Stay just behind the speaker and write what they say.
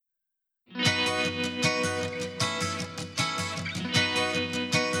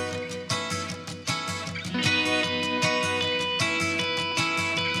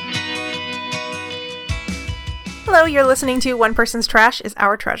Hello, you're listening to One Person's Trash is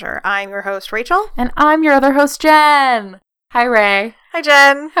Our Treasure. I'm your host, Rachel. And I'm your other host, Jen. Hi, Ray. Hi,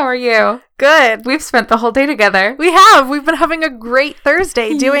 Jen. How are you? Good. We've spent the whole day together. We have. We've been having a great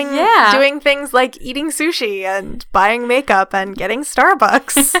Thursday doing things like eating sushi and buying makeup and getting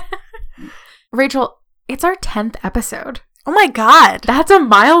Starbucks. Rachel, it's our 10th episode. Oh my God. That's a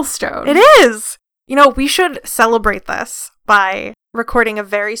milestone. It is. You know, we should celebrate this by recording a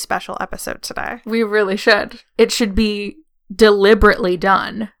very special episode today. We really should. It should be deliberately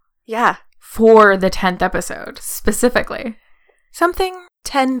done. Yeah. For the 10th episode, specifically. Something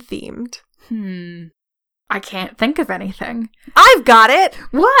 10 themed. I can't think of anything. I've got it.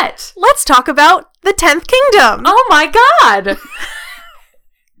 What? Let's talk about the 10th Kingdom. Oh my God.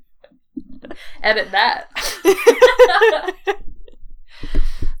 Edit that.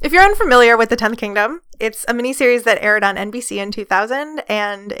 If you're unfamiliar with the 10th Kingdom, it's a miniseries that aired on NBC in 2000,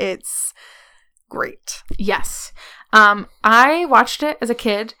 and it's great. Yes. I watched it as a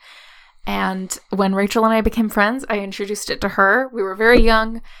kid. And when Rachel and I became friends, I introduced it to her. We were very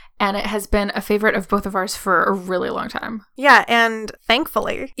young, and it has been a favorite of both of ours for a really long time. Yeah, and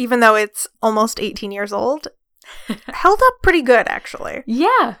thankfully, even though it's almost 18 years old, held up pretty good, actually.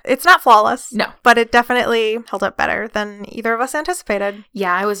 Yeah. It's not flawless. No. But it definitely held up better than either of us anticipated.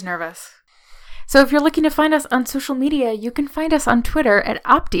 Yeah, I was nervous. So if you're looking to find us on social media, you can find us on Twitter at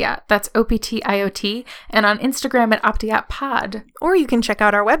Optiot, that's OPTIOT, and on Instagram at OptiotPod. Or you can check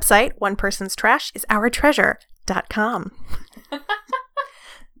out our website, onepersonstrashisourtreasure.com.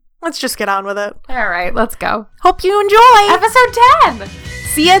 Let's just get on with it. All right, let's go. Hope you enjoy Episode 10!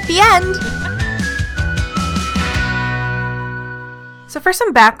 See you at the end! So for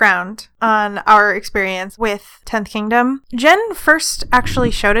some background on our experience with 10th Kingdom, Jen first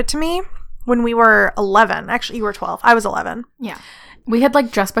actually showed it to me when we were 11. Actually, you were 12. I was 11. Yeah. We had,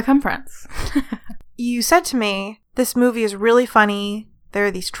 just become friends. You said to me, this movie is really funny. There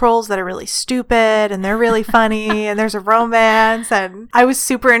are these trolls that are really stupid, and they're really funny, and there's a romance, and I was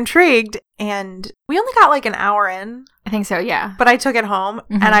super intrigued, and we only got an hour in. I think so, yeah. But I took it home,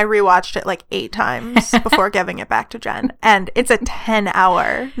 and I rewatched it 8 times before giving it back to Jen, and it's a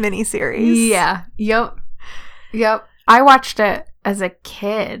 10-hour miniseries. Yeah. Yep. I watched it as a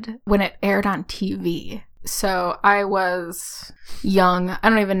kid when it aired on TV. So I was young. I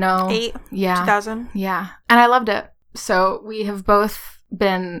don't even know. 8? Yeah. 2000? Yeah. And I loved it. So we have both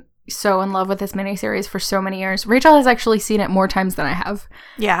been so in love with this miniseries for so many years. Rachel has actually seen it more times than I have.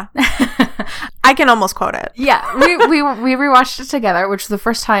 Yeah. I can almost quote it. Yeah. We rewatched it together, which was the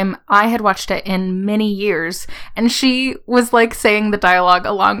first time I had watched it in many years. And she was saying the dialogue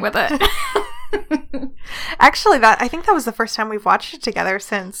along with it. Actually, I think that was the first time we've watched it together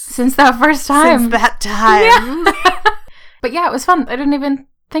since that first time. Since that time. Yeah. But yeah, it was fun. I didn't even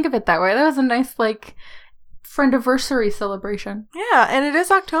think of it that way. That was a nice, friendiversary celebration. Yeah, and it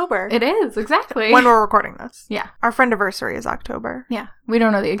is October. It is, exactly. When we're recording this. Yeah. Our friendiversary is October. Yeah. We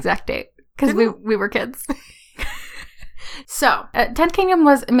don't know the exact date because we were kids. So, 10th Kingdom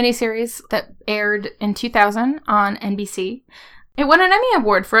was a miniseries that aired in 2000 on NBC. It won an Emmy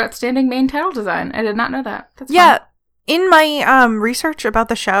Award for Outstanding Main Title Design. I did not know that. That's fun. In my research about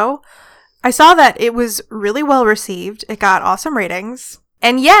the show, I saw that it was really well received. It got awesome ratings.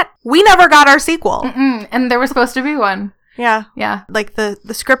 And yet, we never got our sequel. And there was supposed to be one. Yeah. Yeah. The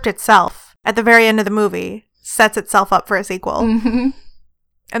script itself, at the very end of the movie, sets itself up for a sequel. Mm-hmm.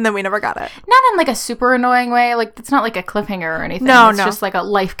 And then we never got it. Not in a super annoying way. It's not a cliffhanger or anything. No, it's just a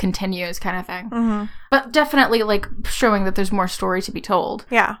life continues kind of thing. Mm-hmm. But definitely showing that there's more story to be told.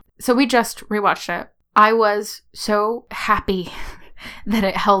 Yeah. So we just rewatched it. I was so happy that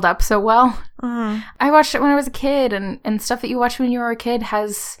it held up so well. Mm-hmm. I watched it when I was a kid, and stuff that you watch when you were a kid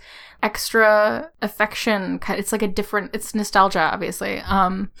has extra affection. It's it's nostalgia, obviously.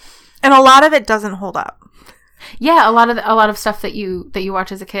 And a lot of it doesn't hold up. Yeah, a lot of stuff that you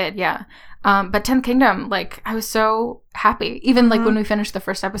watch as a kid, yeah. But 10th Kingdom, I was so happy. Even when we finished the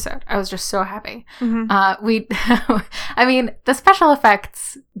first episode, I was just so happy. Mm-hmm. I mean, the special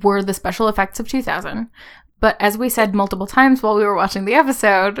effects were the special effects of 2000. But as we said multiple times while we were watching the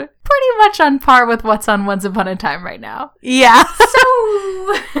episode, pretty much on par with what's on Once Upon a Time right now. Yeah.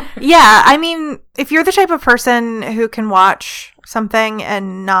 So... Yeah, I mean, if you're the type of person who can watch something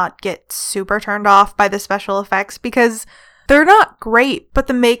and not get super turned off by the special effects, because they're not great, but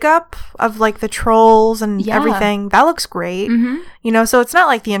the makeup of the trolls and everything, that looks great. Mm-hmm. You know, so it's not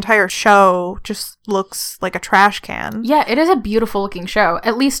like the entire show just looks like a trash can. Yeah, it is a beautiful looking show.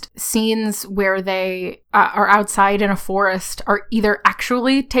 At least scenes where they are outside in a forest are either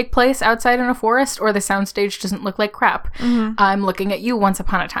actually take place outside in a forest or the soundstage doesn't look like crap. Mm-hmm. I'm looking at you, Once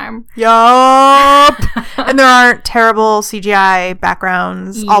Upon a Time. Yup. And there aren't terrible CGI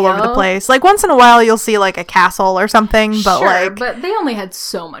backgrounds all over the place. Like once in a while you'll see like a castle or something, but sure, but they only had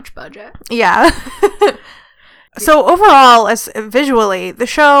so much budget. Yeah. So overall, as visually, the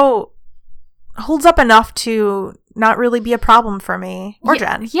show holds up enough to not really be a problem for me or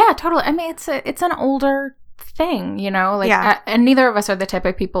Jen. Yeah, totally. I mean, it's an older thing, you know? Like, and neither of us are the type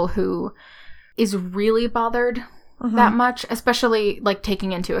of people who is really bothered that much, especially like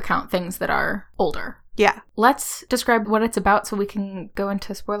taking into account things that are older. Yeah. Let's describe what it's about so we can go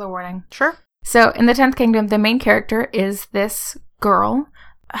into spoiler warning. Sure. So in the 10th Kingdom, the main character is this girl.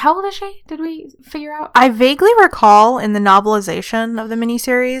 How old is she? Did we figure out? I vaguely recall in the novelization of the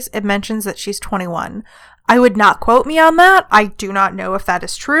miniseries, it mentions that she's 21. I would not quote me on that. I do not know if that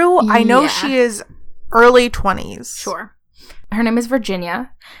is true. I know she is early 20s. Sure. Her name is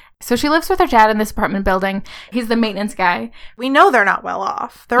Virginia. So she lives with her dad in this apartment building. He's the maintenance guy. We know they're not well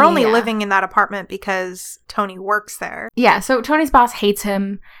off. They're only living in that apartment because Tony works there. Yeah, so Tony's boss hates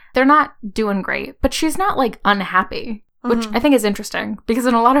him. They're not doing great, but she's not like unhappy. Which I think is interesting, because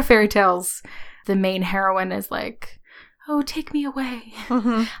in a lot of fairy tales, the main heroine is like, oh, take me away.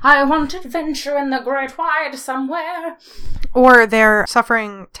 I want adventure in the great wide somewhere. Or they're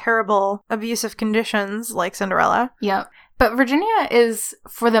suffering terrible abusive conditions like Cinderella. Yep. But Virginia is,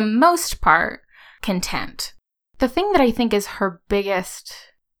 for the most part, content. The thing that I think is her biggest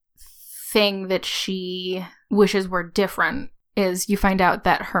thing that she wishes were different is you find out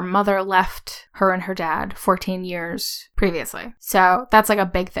that her mother left her and her dad 14 years previously. So that's like a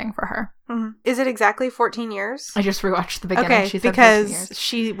big thing for her. Is it exactly 14 years? I just rewatched the beginning. Okay, she said because 14 years.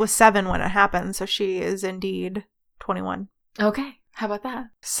 she was 7 when it happened, so she is indeed 21. Okay, how about that?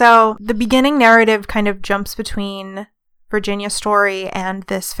 So the beginning narrative kind of jumps between Virginia's story and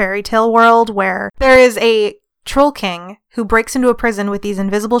this fairy tale world where there is a troll king who breaks into a prison with these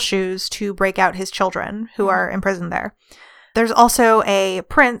invisible shoes to break out his children who are imprisoned there. There's also a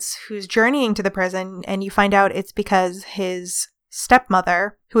prince who's journeying to the prison, and you find out it's because his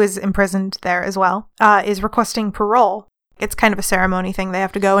stepmother, who is imprisoned there as well, is requesting parole. It's kind of a ceremony thing. They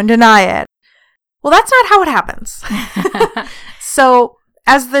have to go and deny it. Well, that's not how it happens. So,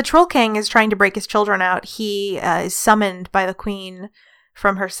 as the Troll King is trying to break his children out, he is summoned by the queen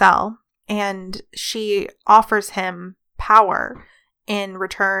from her cell, and she offers him power in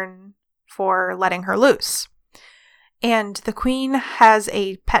return for letting her loose. And the queen has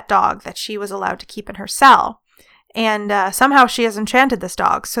a pet dog that she was allowed to keep in her cell. And somehow she has enchanted this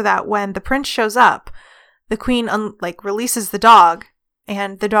dog so that when the prince shows up, the queen releases the dog,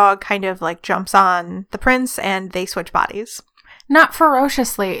 and the dog kind of like jumps on the prince and they switch bodies. Not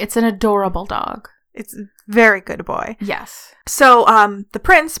ferociously. It's an adorable dog. It's a very good boy. Yes. So the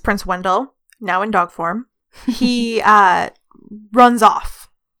prince, Prince Wendell, now in dog form, he runs off.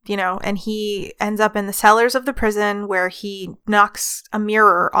 You know, and he ends up in the cellars of the prison where he knocks a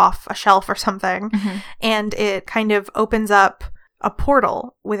mirror off a shelf or something, and it kind of opens up a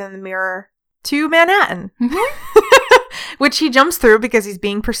portal within the mirror to Manhattan, which he jumps through because he's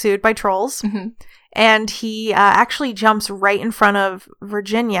being pursued by trolls. And he actually jumps right in front of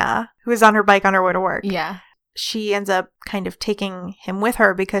Virginia, who is on her bike on her way to work. Yeah. She ends up kind of taking him with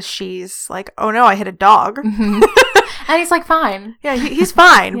her because she's like, oh no, I hit a dog. And he's like, fine. Yeah, he's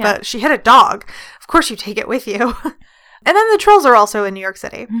fine, but she hit a dog. Of course you take it with you. And then the trolls are also in New York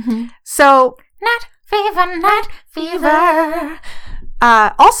City. So, Night fever, night fever.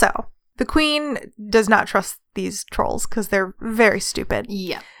 Also, the queen does not trust these trolls because they're very stupid.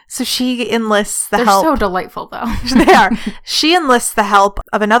 Yeah. So she enlists the They're help. so delightful, though. They are. She enlists the help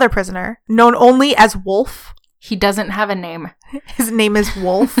of another prisoner, known only as Wolf. He doesn't have a name. His name is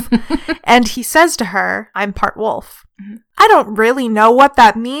Wolf. And he says to her, I'm part wolf. I don't really know what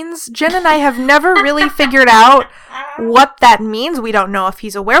that means. Jen and I have never really figured out what that means. We don't know if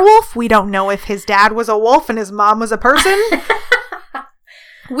he's a werewolf. We don't know if his dad was a wolf and his mom was a person.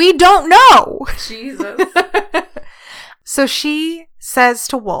 We don't know. Jesus. So she says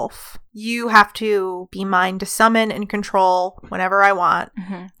to Wolf, you have to be mine to summon and control whenever I want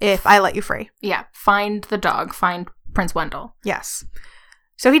if I let you free. Yeah. Find the dog. Find Prince Wendell. Yes.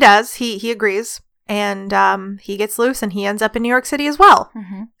 So he does. He agrees. And he gets loose and he ends up in New York City as well.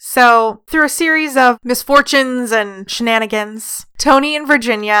 So through a series of misfortunes and shenanigans, Tony and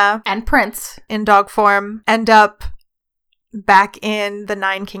Virginia and Prince in dog form end up back in the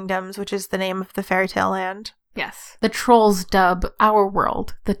Nine Kingdoms, which is the name of the fairy tale land. Yes. The trolls dub our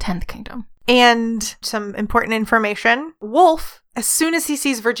world the 10th Kingdom. And some important information. Wolf, as soon as he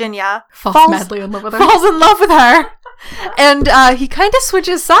sees Virginia, falls madly in love with her. Falls in love with her. And he kind of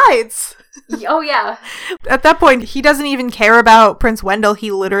switches sides. Oh, yeah. At that point, he doesn't even care about Prince Wendell.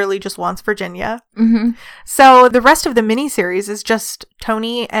 He literally just wants Virginia. Mm-hmm. So the rest of the miniseries is just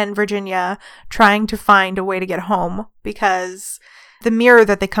Tony and Virginia trying to find a way to get home because the mirror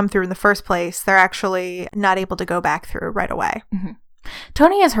that they come through in the first place, they're actually not able to go back through right away. Mm-hmm.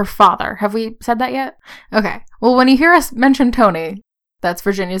 Tony is her father. Have we said that yet? Okay. Well, when you hear us mention Tony, that's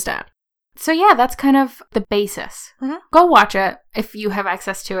Virginia's dad. So yeah, that's kind of the basis. Mm-hmm. Go watch it if you have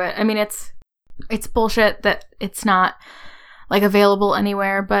access to it. I mean, it's bullshit that it's not like available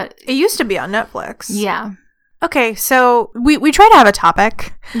anywhere, but it used to be on Netflix. Yeah. Okay, so we try to have a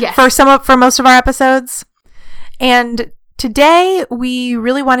topic yes. for most of our episodes. And today we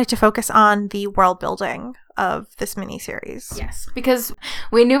really wanted to focus on the world building of this miniseries. Yes, because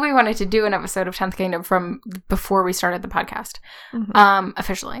we knew we wanted to do an episode of 10th Kingdom from before we started the podcast,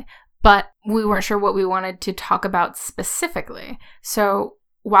 officially. But we weren't sure what we wanted to talk about specifically. So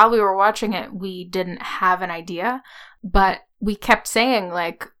while we were watching it, we didn't have an idea, but we kept saying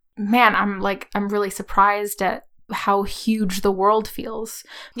like, man, I'm really surprised at how huge the world feels.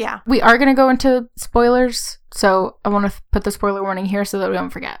 Yeah. We are going to go into spoilers, so I want to put the spoiler warning here so that we don't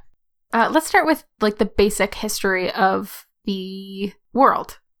forget. Let's start with like the basic history of the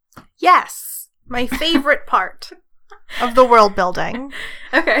world. Yes. My favorite part of the world building.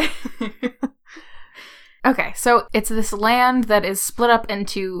 Okay. Okay, so it's this land that is split up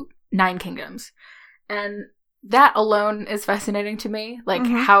into 9 kingdoms. And that alone is fascinating to me. Like,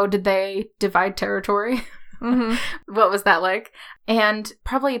 how did they divide territory? What was that like? And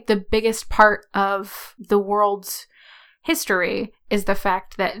probably the biggest part of the world's history is the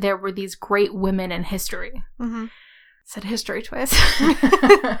fact that there were these great women in history. Said history twice.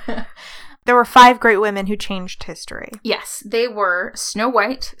 There were 5 great women who changed history. Yes, they were Snow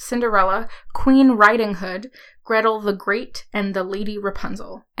White, Cinderella, Queen Riding Hood, Gretel the Great, and the Lady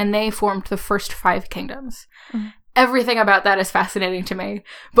Rapunzel. And they formed the first 5 kingdoms. Everything about that is fascinating to me,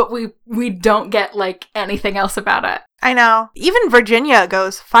 but we don't get like anything else about it. I know. Even Virginia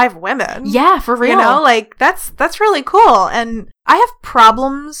goes 5 women. Yeah, for real. You know, like that's really cool. And I have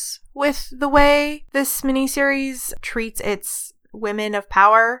problems with the way this miniseries treats its women of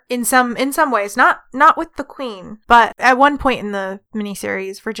power in some ways, not with the queen, but at one point in the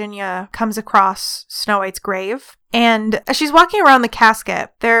miniseries, Virginia comes across Snow White's grave, and as she's walking around the casket,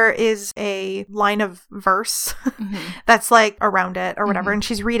 there is a line of verse that's like around it or whatever, and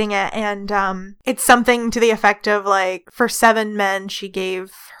she's reading it, and it's something to the effect of like, for 7 men she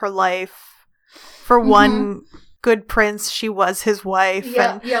gave her life, for one good prince she was his wife,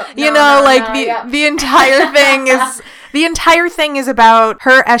 and the entire thing is the entire thing is about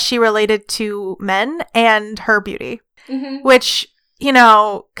her as she related to men and her beauty, which, you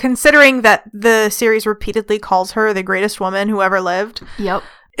know, considering that the series repeatedly calls her the greatest woman who ever lived,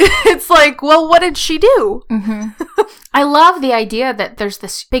 it's like, well, what did she do? I love the idea that there's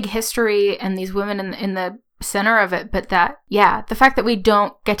this big history and these women in the center of it, but that, yeah, the fact that we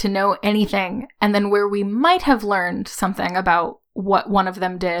don't get to know anything, and then where we might have learned something about what one of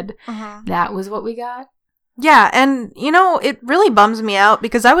them did, that was what we got. Yeah, and, you know, it really bums me out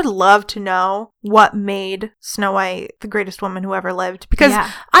because I would love to know what made Snow White the greatest woman who ever lived. Because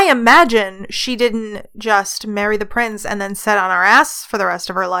I imagine she didn't just marry the prince and then sit on her ass for the rest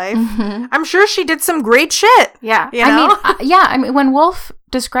of her life. I'm sure she did some great shit. Yeah. You know? I mean, when Wolf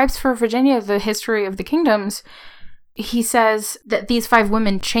describes for Virginia the history of the kingdoms, he says that these 5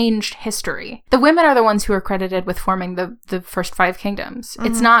 women changed history. The women are the ones who are credited with forming the first 5 kingdoms.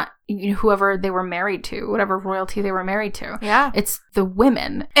 It's not whoever they were married to, whatever royalty they were married to. Yeah. It's the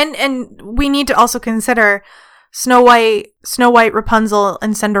women. And we need to also consider Snow White, Rapunzel,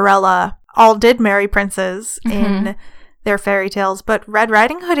 and Cinderella all did marry princes in their fairy tales, but Red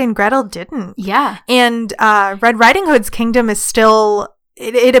Riding Hood and Gretel didn't. Yeah. And Red Riding Hood's kingdom is still...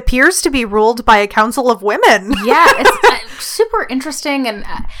 It appears to be ruled by a council of women. Yeah, it's super interesting, and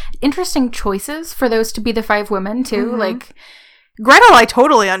interesting choices for those to be the 5 women, too. Like, Gretel, I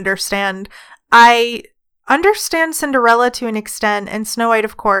totally understand. I understand Cinderella to an extent, and Snow White,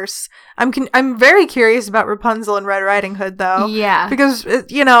 of course. I'm very curious about Rapunzel and Red Riding Hood, though. Yeah. Because,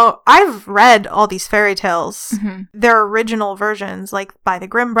 you know, I've read all these fairy tales. Their original versions, like by the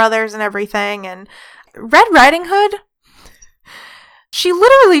Grimm brothers and everything, and Red Riding Hood... She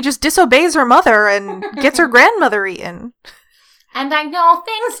literally just disobeys her mother and gets her grandmother eaten. And I know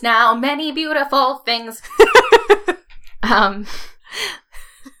things now, many beautiful things. I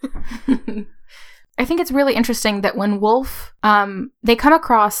I think it's really interesting that when Wolf, they come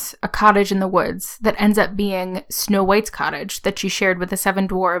across a cottage in the woods that ends up being Snow White's cottage that she shared with the 7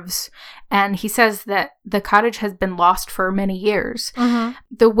 dwarves. And he says that the cottage has been lost for many years. Mm-hmm.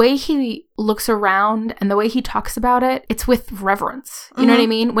 The way he looks around and the way he talks about it, it's with reverence. You know what I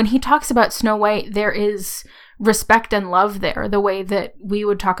mean? When he talks about Snow White, there is respect and love there, the way that we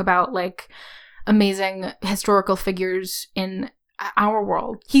would talk about like amazing historical figures in our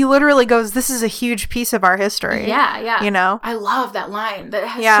world. He literally goes, this is a huge piece of our history. Yeah. You know? I love that line. That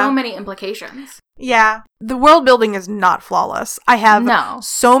has Yeah. so many implications. Yeah. The world building is not flawless. I have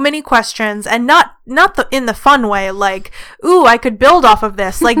so many questions, and not in the fun way, like, ooh, I could build off of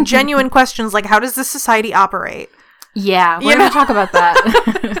this. Like genuine questions like, how does this society operate? Yeah, we're going to talk about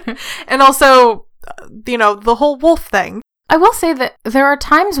that. And also, the whole wolf thing. I will say that there are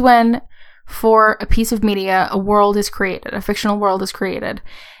times when, for a piece of media, a world is created, a fictional world is created,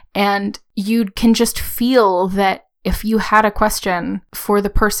 and you can just feel that if you had a question for the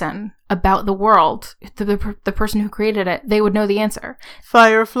person about the world, the person who created it, they would know the answer.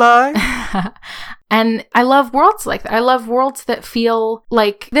 Firefly. And I love worlds like that. I love worlds that feel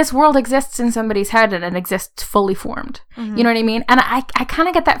like this world exists in somebody's head and it exists fully formed. Mm-hmm. You know what I mean? And I kind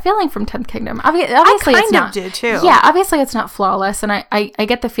of get that feeling from 10th Kingdom. Obviously, I it's not. do too. Yeah, obviously it's not flawless, and I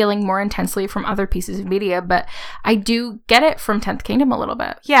get the feeling more intensely from other pieces of media, but I do get it from 10th Kingdom a little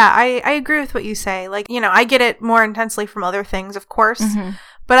bit. Yeah, I agree with what you say. Like, I get it more intensely from other things, of course. Mm-hmm.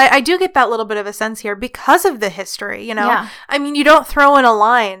 But I do get that little bit of a sense here because of the history, Yeah. I mean, you don't throw in a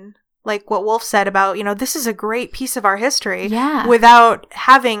line like what Wolf said about, this is a great piece of our history without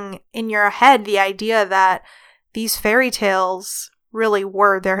having in your head the idea that these fairy tales really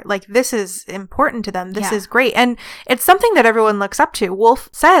were there. Like, this is important to them. This is great. And it's something that everyone looks up to. Wolf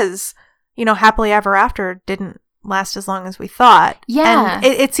says, happily ever after didn't last as long as we thought. Yeah. And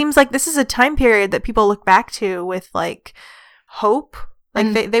it seems like this is a time period that people look back to with like hope.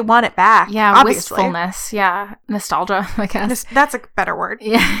 Like they want it back. Yeah, obviously. wistfulness. Yeah, nostalgia, I guess. That's a better word.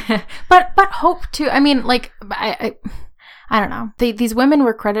 Yeah, but hope too. I mean, like I don't know. These women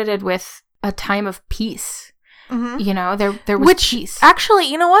were credited with a time of peace. Mm-hmm. There was peace. Actually,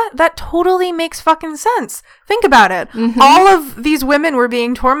 you know what? That totally makes fucking sense. Think about it. Mm-hmm. All of these women were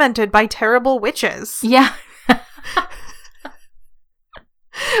being tormented by terrible witches. Yeah.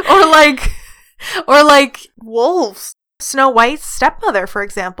 or like wolves. Snow White's stepmother, for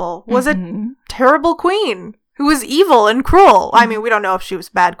example, was a terrible queen who was evil and cruel. I mean, we don't know if she was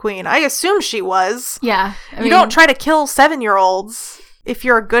a bad queen. I assume she was. Yeah. You don't try to kill 7-year-olds if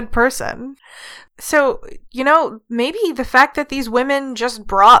you're a good person. So, maybe the fact that these women just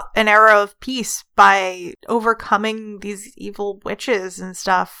brought an era of peace by overcoming these evil witches and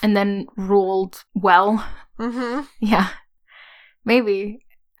stuff. And then ruled well. Mm-hmm. Yeah. Maybe.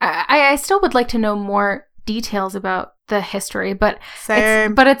 I still would like to know more details about the history, but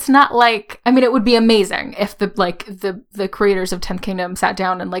it's not like, I mean, it would be amazing if the creators of 10th Kingdom sat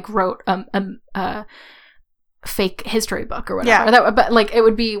down and like wrote a fake history book or whatever. Yeah. But like it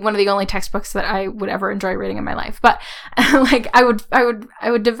would be one of the only textbooks that I would ever enjoy reading in my life. But like I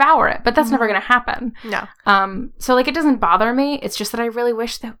would devour it, but that's never going to happen. No. So like it doesn't bother me. It's just that I really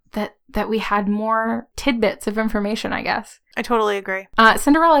wish that we had more tidbits of information, I guess. I totally agree.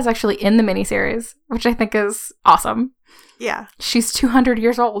 Cinderella is actually in the miniseries, which I think is awesome. Yeah. She's 200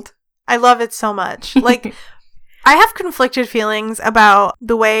 years old. I love it so much. Like, I have conflicted feelings about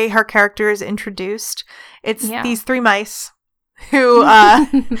the way her character is introduced. It's these 3 mice who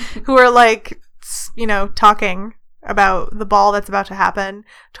are like, talking about the ball that's about to happen.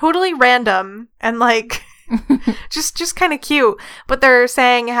 Totally random and like just kind of cute. But they're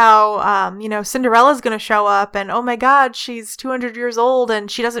saying how, Cinderella's going to show up and, oh my God, she's 200 years old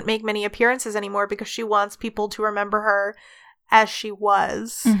and she doesn't make many appearances anymore because she wants people to remember her as she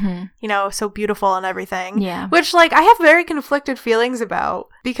was, so beautiful and everything. Yeah. Which, like, I have very conflicted feelings about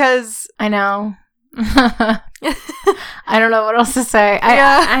because... I know. I don't know what else to say.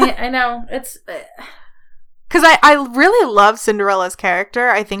 I know. It's... Because I really love Cinderella's character.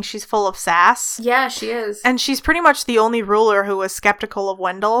 I think she's full of sass. Yeah, she is. And she's pretty much the only ruler who was skeptical of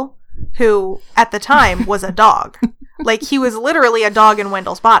Wendell, who, at the time, was a dog. Like, he was literally a dog in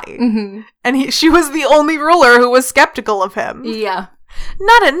Wendell's body. Mm-hmm. And she was the only ruler who was skeptical of him. Yeah.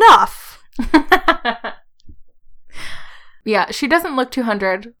 Not enough. Yeah, she doesn't look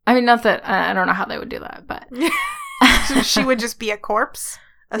 200. I mean, not that... I don't know how they would do that, but... She would just be a corpse?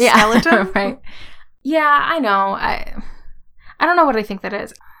 A skeleton? Right. Yeah, I know. I don't know what I think that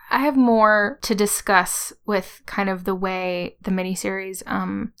is. I have more to discuss with kind of the way the miniseries...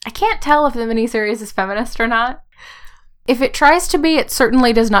 I can't tell if the miniseries is feminist or not. If it tries to be, it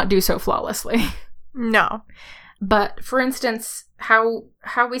certainly does not do so flawlessly. No. But for instance, how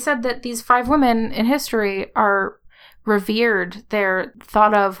we said that these 5 women in history are revered, they're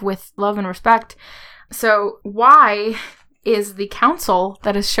thought of with love and respect. So why is the council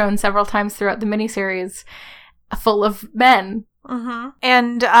that is shown several times throughout the miniseries full of men? Mm-hmm.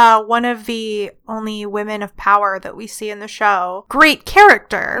 And one of the only women of power that we see in the show. Great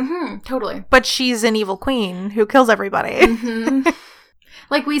character. Mm-hmm, totally. But she's an evil queen who kills everybody. Mm-hmm.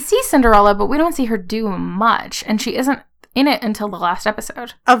 Like, we see Cinderella, but we don't see her do much. And she isn't in it until the last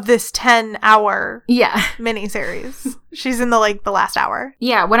episode. Of this 10-hour yeah. miniseries. She's in the last hour.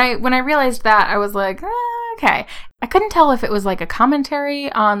 Yeah, when I realized that, I was like, okay. I couldn't tell if it was like a commentary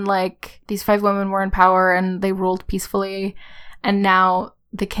on like these 5 women were in power and they ruled peacefully, and now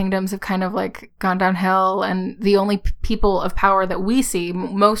the kingdoms have kind of like gone downhill, and the only people of power that we see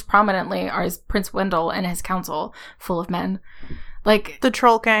most prominently are Prince Wendell and his council full of men. Like the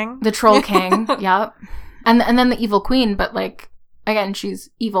Troll King. The Troll King, yep. And then the evil queen, but like, again,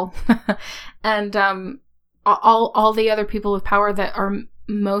 she's evil. And all the other people of power that are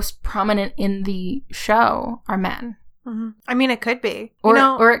most prominent in the show are men. Mm-hmm. I mean, it could be.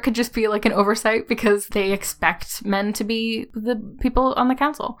 Or it could just be like an oversight because they expect men to be the people on the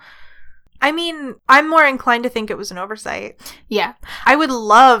council. I mean, I'm more inclined to think it was an oversight. Yeah. I would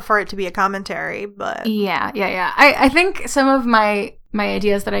love for it to be a commentary, but... Yeah. I think some of my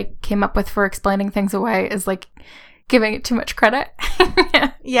ideas that I came up with for explaining things away is like giving it too much credit.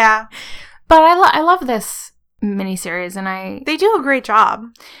 Yeah. But I love this miniseries, and they do a great job.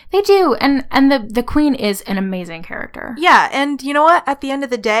 They do, and the queen is an amazing character. Yeah, and you know what? At the end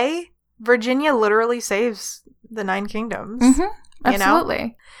of the day, Virginia literally saves the 9 kingdoms. Mm-hmm. Absolutely. You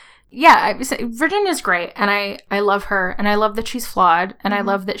know? Yeah, Virginia's great, and I love her, and I love that she's flawed, and I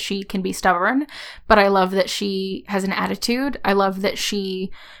love that she can be stubborn, but I love that she has an attitude. I love that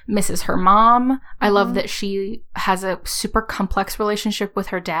she misses her mom. I love that she has a super complex relationship with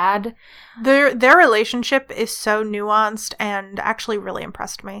her dad. Their relationship is so nuanced and actually really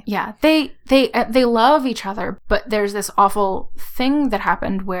impressed me. Yeah, they love each other, but there's this awful thing that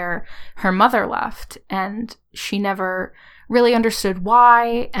happened where her mother left, and she never really understood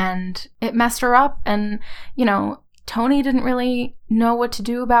why, and it messed her up, and Tony didn't really know what to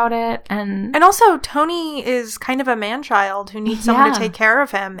do about it, and also Tony is kind of a man-child who needs someone to take care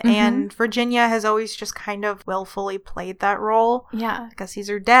of him, and Virginia has always just kind of willfully played that role. Yeah, because he's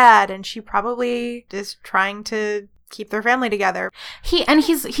her dad, and she probably is trying to keep their family together.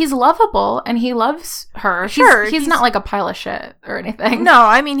 He's lovable, and he loves her. Sure, he's not like a pile of shit or anything. No,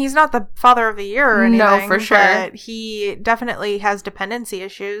 I mean, he's not the father of the year or anything. No, for sure. But he definitely has dependency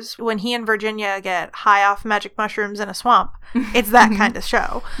issues. When he and Virginia get high off magic mushrooms in a swamp, it's that kind of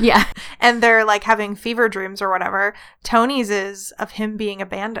show. Yeah. And they're like having fever dreams or whatever. Tony's is of him being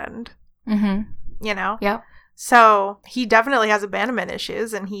abandoned. Mm-hmm. Yep. So he definitely has abandonment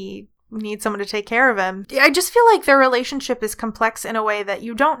issues, and he need someone to take care of him. I just feel like their relationship is complex in a way that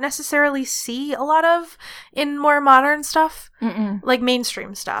you don't necessarily see a lot of in more modern stuff. Like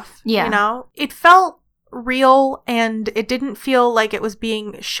mainstream stuff. Yeah. It felt real, and it didn't feel like it was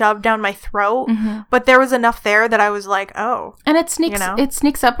being shoved down my throat, but there was enough there that I was like, oh. And it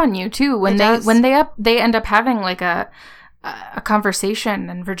sneaks up on you too when they end up having like a conversation,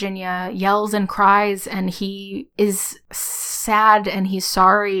 and Virginia yells and cries, and he is sad, and he's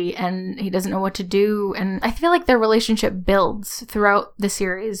sorry, and he doesn't know what to do. And I feel like their relationship builds throughout the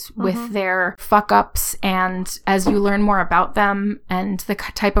series with their fuck-ups, and as you learn more about them and the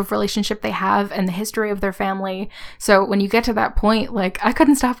type of relationship they have and the history of their family. So when you get to that point, like, I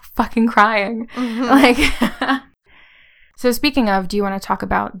couldn't stop fucking crying. Like, so speaking of, do you want to talk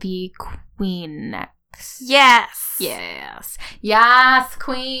about the queen next? Yes, queen. Yes,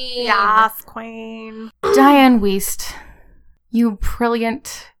 queen. Diane Wiest, you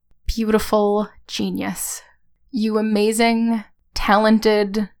brilliant, beautiful genius. You amazing,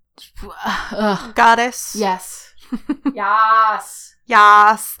 talented goddess. Yes. Yes.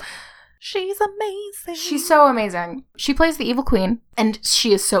 She's amazing. She's so amazing. She plays the evil queen, and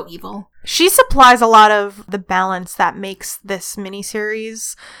she is so evil. She supplies a lot of the balance that makes this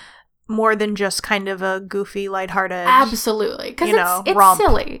miniseries more than just kind of a goofy, lighthearted. Absolutely, because it's romp.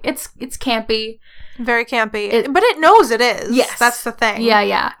 Silly. It's campy, very campy, but it knows it is. Yes, that's the thing.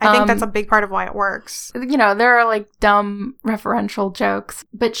 Yeah. I think that's a big part of why it works. There are like dumb referential jokes,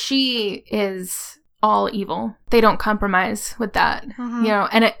 but she is all evil. They don't compromise with that,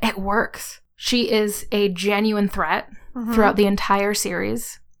 and it works. She is a genuine threat throughout the entire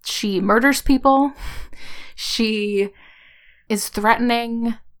series. She murders people. She is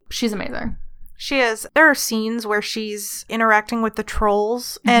threatening. She's amazing. She is. There are scenes where she's interacting with the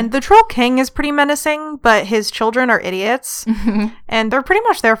trolls, and the Troll King is pretty menacing, but his children are idiots, and they're pretty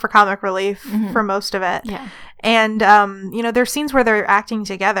much there for comic relief for most of it. Yeah. And, there's scenes where they're acting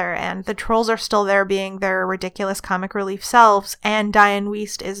together, and the trolls are still there being their ridiculous comic relief selves, and Diane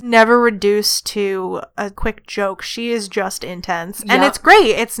Wiest is never reduced to a quick joke. She is just intense. And it's great.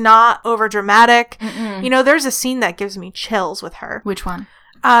 It's not over dramatic. There's a scene that gives me chills with her. Which one?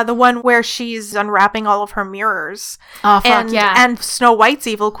 The one where she's unwrapping all of her mirrors. Oh, fuck, yeah. And Snow White's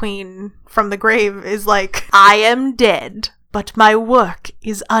evil queen from the grave is like, I am dead, but my work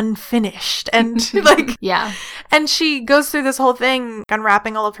is unfinished. And like, yeah. And she goes through this whole thing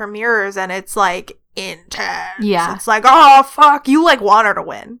unwrapping all of her mirrors, and it's like intense. Yeah. It's like, oh, fuck, you like want her to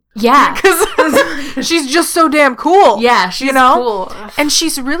win. Yeah. Because she's just so damn cool. Yeah, she's cool. And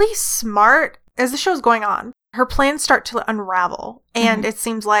she's really smart as the show's going on. Her plans start to unravel, and it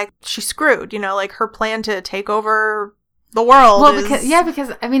seems like she's screwed, like her plan to take over the world. Well,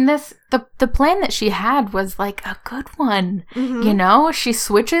 because I mean, the plan that she had was like a good one. She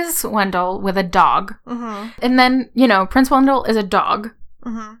switches Wendell with a dog, and then Prince Wendell is a dog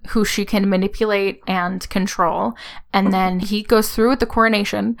who she can manipulate and control, and then he goes through with the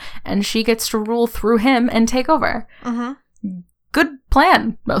coronation, and she gets to rule through him and take over. Good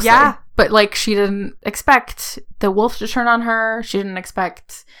plan, mostly. Yeah. But, like, she didn't expect the wolf to turn on her. She didn't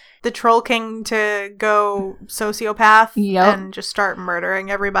expect the Troll King to go sociopath and just start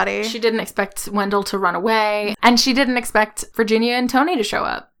murdering everybody. She didn't expect Wendell to run away. And she didn't expect Virginia and Tony to show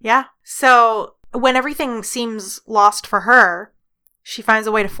up. Yeah. So, when everything seems lost for her, she finds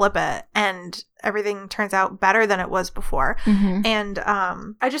a way to flip it, and everything turns out better than it was before. And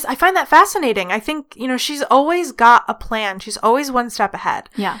I find that fascinating. I think, she's always got a plan. She's always one step ahead.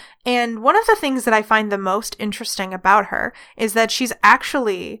 Yeah. And one of the things that I find the most interesting about her is that she's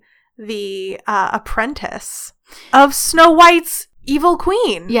actually the apprentice of Snow White's evil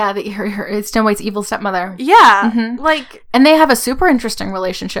queen. Yeah, it's Snow White's evil stepmother. Yeah. And they have a super interesting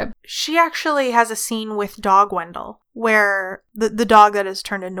relationship. She actually has a scene with Dog Wendell, where the dog that is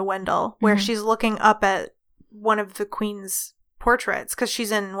turned into Wendell, where she's looking up at one of the queen's portraits, because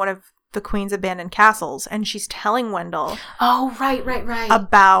she's in one of the queen's abandoned castles, and she's telling Wendell right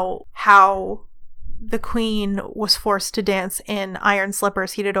about how the queen was forced to dance in iron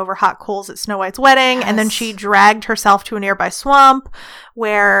slippers heated over hot coals at Snow White's wedding, and then she dragged herself to a nearby swamp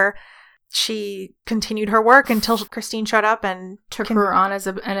where she continued her work until Christine showed up and took her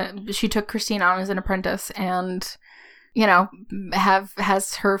on she took Christine on as an apprentice, and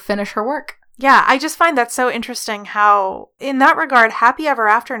has her finish her work. Yeah, I just find that so interesting how, in that regard, Happy Ever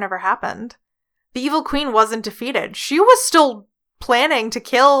After never happened. The evil queen wasn't defeated. She was still planning to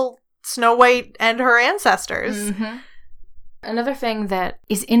kill Snow White and her ancestors. Another thing that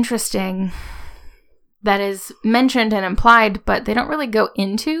is interesting that is mentioned and implied, but they don't really go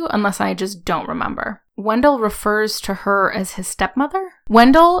into unless I just don't remember. Wendell refers to her as his stepmother.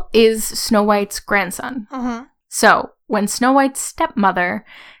 Wendell is Snow White's grandson. So, when Snow White's stepmother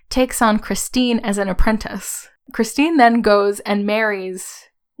takes on Christine as an apprentice, Christine then goes and marries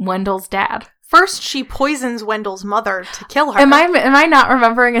Wendell's dad. First, she poisons Wendell's mother to kill her. Am I not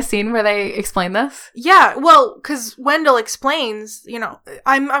remembering a scene where they explain this? Yeah, well, because Wendell explains,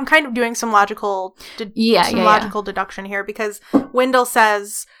 I'm kind of doing some logical deduction here, because Wendell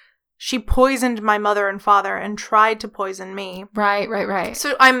says she poisoned my mother and father and tried to poison me. Right.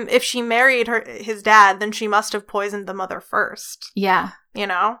 So if she married his dad, then she must have poisoned the mother first. Yeah.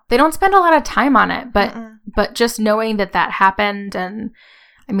 They don't spend a lot of time on it, but just knowing that happened, and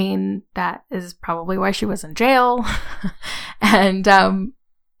I mean, that is probably why she was in jail, and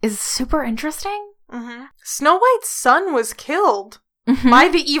is super interesting. Snow White's son was killed by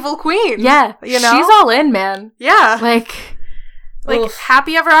the evil queen. Yeah, she's all in, man. Yeah, like oof.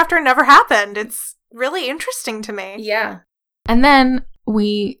 Happy Ever After never happened. It's really interesting to me. Yeah. And then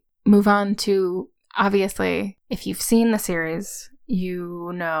we move on to, obviously, if you've seen the series,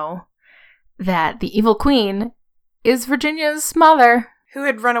 you know that the evil queen is Virginia's mother, who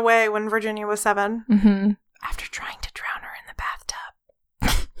had run away when Virginia was 7 after trying to drown her in the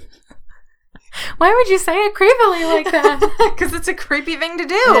bathtub. Why would you say it creepily like that? Because it's a creepy thing to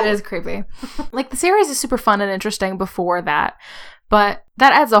do. It is creepy. Like, the series is super fun and interesting before that, but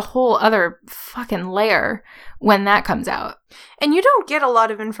that adds a whole other fucking layer when that comes out. And you don't get a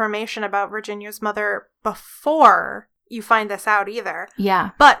lot of information about Virginia's mother before you find this out either.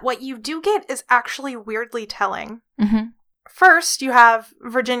 Yeah. But what you do get is actually weirdly telling. First, you have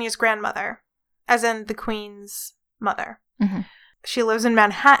Virginia's grandmother, as in the Queen's mother. She lives in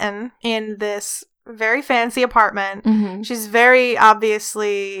Manhattan in this very fancy apartment. Mm-hmm. She's very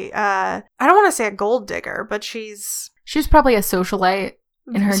obviously, I don't want to say a gold digger, but she's probably a socialite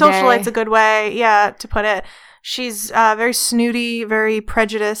in her socialite's day. a good way, to put it. She's very snooty, very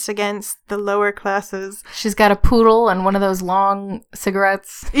prejudiced against the lower classes. She's got a poodle and one of those long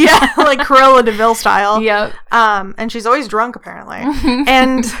cigarettes. Yeah, like Cruella de Vil style. Yep. And she's always drunk, apparently.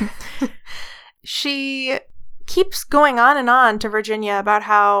 And she keeps going on to Virginia about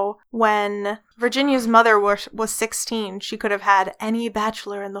how when Virginia's mother was 16, she could have had any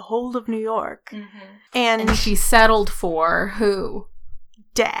bachelor in the whole of New York. Mm-hmm. And she settled for who?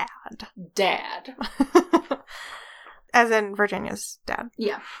 Dad. As in Virginia's dad.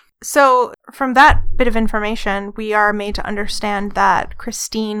 Yeah. So from that bit of information, we are made to understand that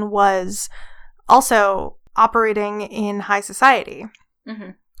Christine was also operating in high society.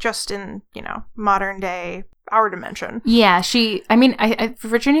 Mm-hmm. Just in, modern day, our dimension. Yeah,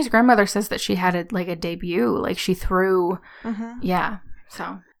 Virginia's grandmother says that she had a debut. Like, she threw... Mm-hmm. Yeah,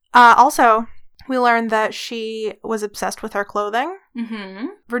 so... Also, we learned that she was obsessed with her clothing. Mm-hmm.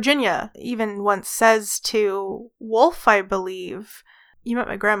 Virginia even once says to Wolf, I believe, "You met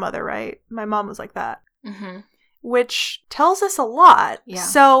my grandmother, right? My mom was like that." Mm-hmm. Which tells us a lot. Yeah.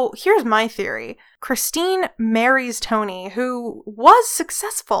 So here's my theory. Christine marries Tony, who was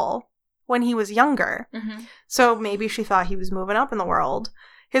successful when he was younger. Mm-hmm. So maybe she thought he was moving up in the world.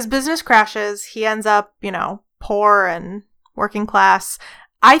 His business crashes. He ends up, poor and working class.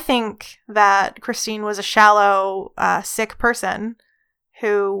 I think that Christine was a shallow, sick person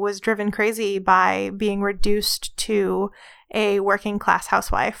who was driven crazy by being reduced to a working class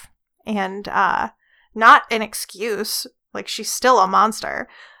housewife. And not an excuse. Like, she's still a monster.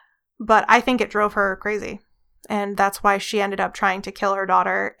 But I think it drove her crazy. And that's why she ended up trying to kill her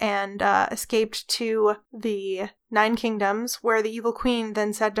daughter and escaped to the Nine Kingdoms, where the evil queen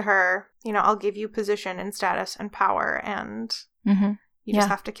then said to her, "I'll give you position and status and power, and you just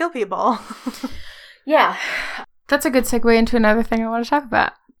have to kill people." Yeah. That's a good segue into another thing I want to talk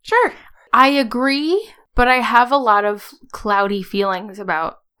about. Sure. I agree, but I have a lot of cloudy feelings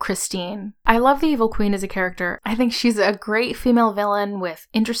about Christine. I love the Evil Queen as a character. I think she's a great female villain with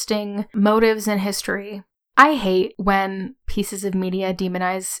interesting motives and history. I hate when pieces of media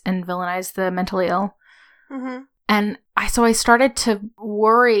demonize and villainize the mentally ill. Mm-hmm. And so I started to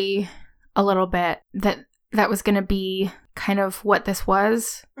worry a little bit that was going to be kind of what this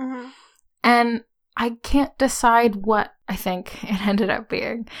was. Mm-hmm. And I can't decide what I think it ended up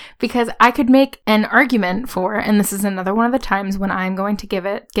being, because I could make an argument for, and this is another one of the times when I'm going to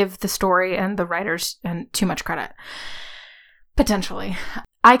give the story and the writers and too much credit. Potentially.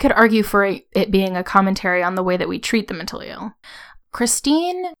 I could argue for it being a commentary on the way that we treat the mentally ill.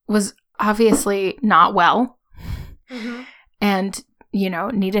 Christine was obviously not well and,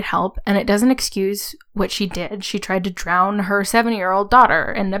 needed help, and it doesn't excuse what she did. She tried to drown her 7-year-old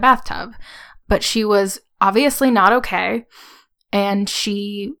daughter in a bathtub. But she was obviously not okay, and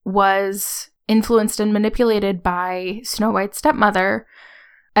she was influenced and manipulated by Snow White's stepmother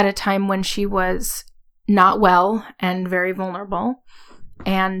at a time when she was not well and very vulnerable.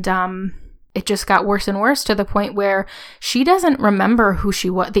 And it just got worse and worse to the point where she doesn't remember who she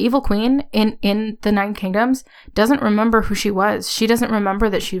was. The Evil Queen in the Nine Kingdoms doesn't remember who she was. She doesn't remember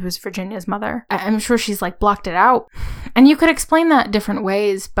that she was Virginia's mother. I'm sure she's blocked it out. And you could explain that different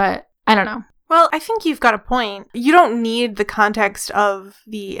ways, but I don't know. Well, I think you've got a point. You don't need the context of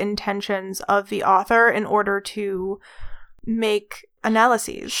the intentions of the author in order to make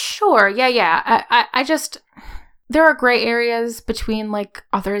analyses. Sure, yeah. I just... There are gray areas between,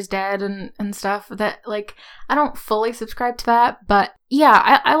 author is dead and stuff that, I don't fully subscribe to that. But,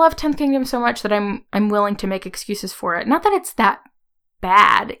 yeah, I love 10th Kingdom so much that I'm willing to make excuses for it. Not that it's that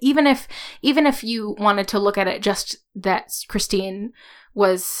bad. Even if you wanted to look at it just that Christine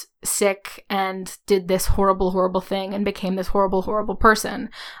was sick and did this horrible, horrible thing and became this horrible, horrible person,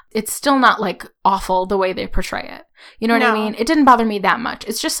 it's still not awful the way they portray it. You know what I mean? It didn't bother me that much.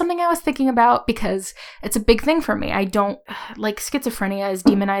 It's just something I was thinking about because it's a big thing for me. I don't schizophrenia is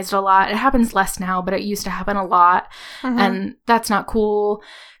demonized a lot. It happens less now, but it used to happen a lot. Mm-hmm. And that's not cool.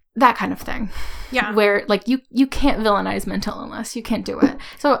 That kind of thing. Yeah. Where you can't villainize mental illness. You can't do it.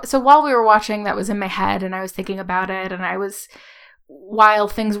 So while we were watching, that was in my head and I was thinking about it, and while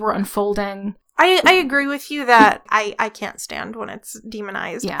things were unfolding. I agree with you that I can't stand when it's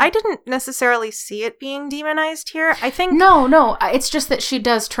demonized. Yeah. I didn't necessarily see it being demonized here. I think... No. It's just that she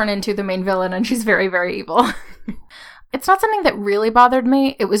does turn into the main villain and she's very, very evil. It's not something that really bothered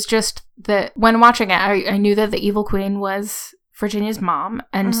me. It was just that when watching it, I knew that the Evil Queen was Virginia's mom.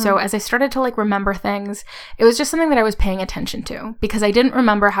 And so as I started to like remember things, it was just something that I was paying attention to because I didn't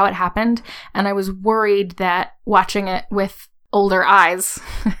remember how it happened. And I was worried that watching it with older eyes,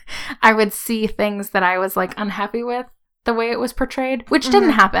 I would see things that I was like unhappy with the way it was portrayed, which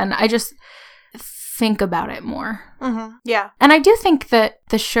didn't happen. I just think about it more. Yeah. And I do think that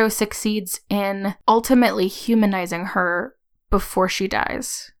the show succeeds in ultimately humanizing her before she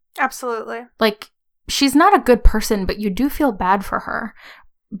dies. Absolutely. Like, she's not a good person, but you do feel bad for her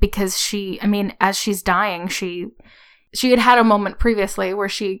because as she's dying, she had a moment previously where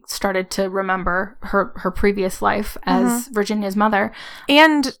she started to remember her previous life as Virginia's mother.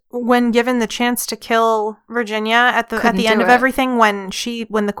 And when given the chance to kill Virginia at the end of everything, when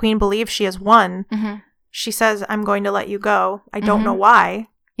the queen believes she has won, she says, "I'm going to let you go. I don't know why.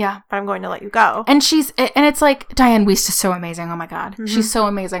 Yeah. But I'm going to let you go." And it's like, Diane Wiest is so amazing. Oh my God. She's so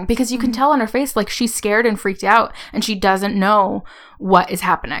amazing because you can tell on her face, like, she's scared and freaked out and she doesn't know what is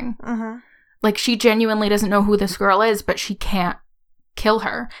happening. Like, she genuinely doesn't know who this girl is, but she can't kill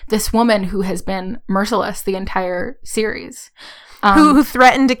her. This woman who has been merciless the entire series. Who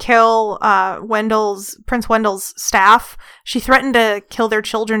threatened to kill Prince Wendell's staff. She threatened to kill their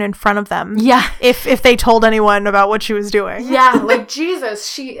children in front of them. Yeah. If they told anyone about what she was doing. Yeah, like, Jesus.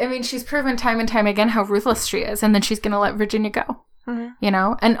 She's proven time and time again how ruthless she is, and then she's going to let Virginia go. You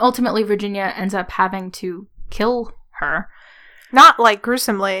know? And ultimately, Virginia ends up having to kill her. Not, like,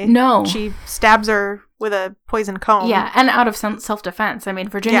 gruesomely. No. She stabs her with a poison comb. Yeah, and out of self-defense. I mean,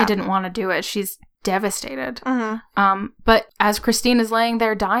 Virginia didn't want to do it. She's devastated. But as Christine is laying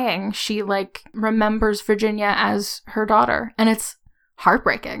there dying, she, like, remembers Virginia as her daughter. And it's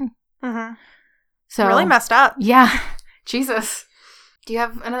heartbreaking. So really messed up. Yeah. Jesus. Do you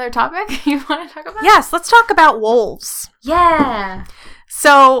have another topic you want to talk about? Yes, let's talk about wolves. Yeah.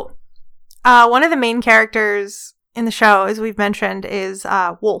 So, one of the main characters in the show, as we've mentioned, is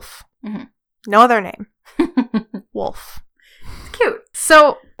Wolf. No other name. Wolf. It's cute.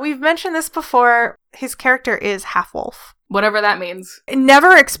 So, we've mentioned this before. His character is half wolf. Whatever that means.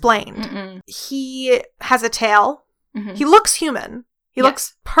 Never explained. He has a tail. He looks human. He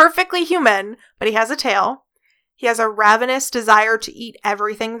looks perfectly human, but he has a tail. He has a ravenous desire to eat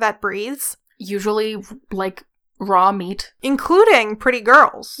everything that breathes. Usually, like, raw meat. Including pretty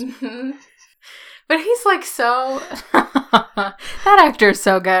girls. But he's like so... That actor's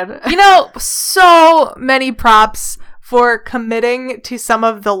so good. You know, so many props for committing to some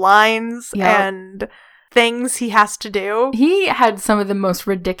of the lines and things he has to do. He had some of the most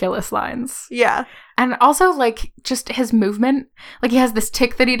ridiculous lines. Yeah. And also, like, just his movement. Like, he has this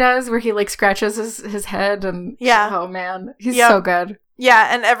tick that he does where he, like, scratches his head and... Yeah. Oh, man. He's so good.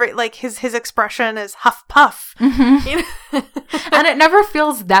 Yeah, and his expression is huff puff. You know? And it never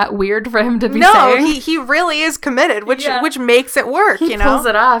feels that weird for him to be saying. No, he really is committed, which makes it work, he you know? pulls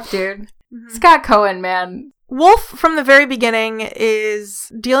it off, dude. Scott Cohen, man. Wolf, from the very beginning,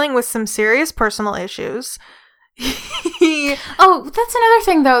 is dealing with some serious personal issues. Oh, that's another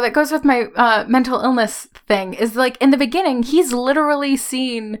thing, though, that goes with my mental illness thing, is, like, in the beginning, he's literally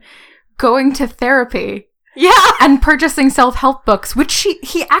seen going to therapy. Yeah. And purchasing self-help books, which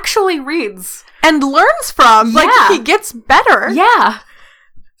he actually reads. And learns from. Like, he gets better. Yeah.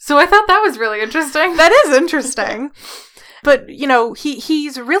 So I thought that was really interesting. That is interesting. But, you know,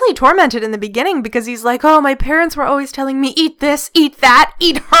 he's really tormented in the beginning because he's like, oh, my parents were always telling me, eat this, eat that,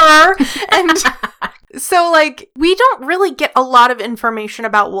 eat her. And so, like, we don't really get a lot of information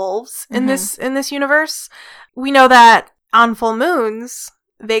about wolves in this universe. We know that on full moons,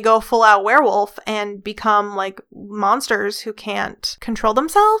 they go full out werewolf and become, like, monsters who can't control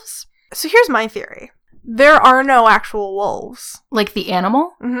themselves. So here's my theory. There are no actual wolves. Like the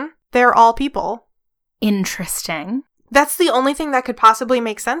animal? They're all people. Interesting. That's the only thing that could possibly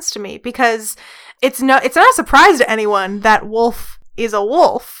make sense to me, because it's not a surprise to anyone that wolf is a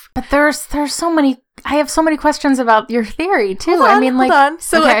wolf. But there's so many... I have so many questions about your theory, too. Hold on.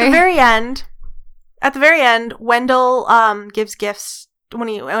 So at the very end, Wendell gives gifts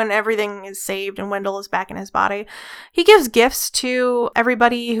when everything is saved and Wendell is back in his body. He gives gifts to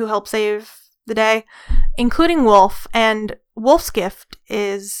everybody who helped save the day, including Wolf. And Wolf's gift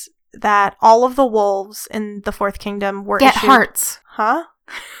is that all of the wolves in the Fourth Kingdom were Get issued... hearts. Huh?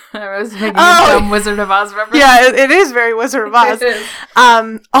 I was making a dumb Wizard of Oz reference. Yeah, it is very Wizard of Oz. It is.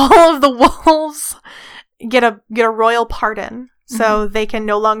 All of the wolves get a royal pardon, so they can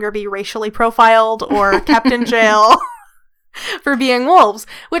no longer be racially profiled or kept in jail for being wolves,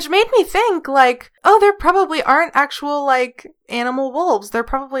 which made me think, like, oh, there probably aren't actual, like, animal wolves. They're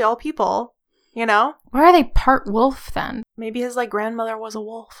probably all people, you know? Why are they part wolf, then? Maybe his, like, grandmother was a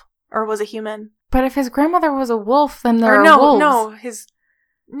wolf, or was a human. But if his grandmother was a wolf, then there or are no, wolves.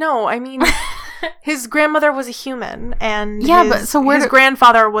 I mean, his grandmother was a human, and Yeah, his, but so where his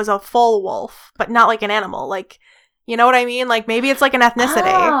grandfather was a full wolf, but not like an animal. Like, you know what I mean? Like, maybe it's like an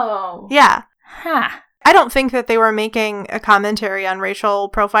ethnicity. Oh. Yeah. Huh. I don't think that they were making a commentary on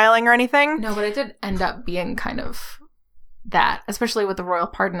racial profiling or anything. No, but it did end up being kind of that, especially with the royal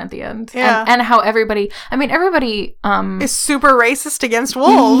pardon at the end. Yeah. And how everybody Is super racist against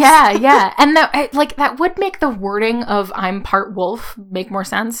wolves. Yeah. And that would make the wording of I'm part wolf make more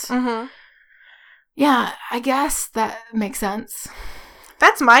sense. Mm-hmm. Yeah, I guess that makes sense.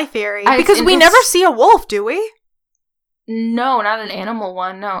 That's my theory. Because we never see a wolf, do we? No, not an animal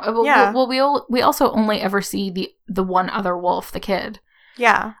one, no. Yeah. Well, we also only ever see the one other wolf, the kid.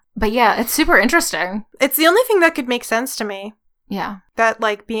 Yeah. But yeah, it's super interesting. It's the only thing that could make sense to me. Yeah. That,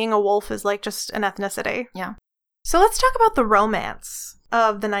 like, being a wolf is, like, just an ethnicity. Yeah. So let's talk about the romance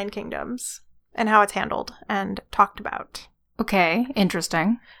of the Nine Kingdoms and how it's handled and talked about. Okay,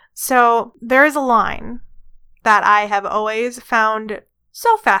 interesting. So there is a line that I have always found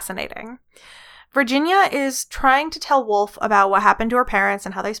so fascinating. Virginia is trying to tell Wolf about what happened to her parents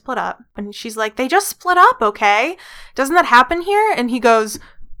and how they split up. And she's like, they just split up, okay? Doesn't that happen here? And he goes,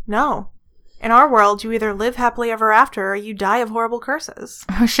 no. In our world, you either live happily ever after or you die of horrible curses.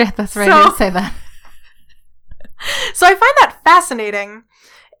 Oh shit, that's right. I did say that. So I find that fascinating.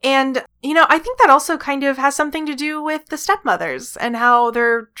 And, you know, I think that also kind of has something to do with the stepmothers and how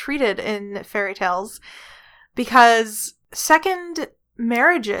they're treated in fairy tales. Because second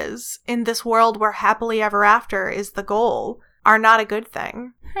marriages in this world where happily ever after is the goal are not a good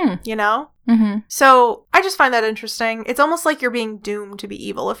thing. You know? Mm-hmm. So I just find that interesting. It's almost like you're being doomed to be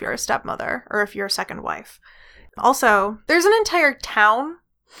evil if you're a stepmother or if you're a second wife. Also, there's an entire town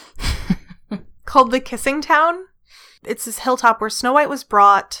called the Kissing Town. It's this hilltop where Snow White was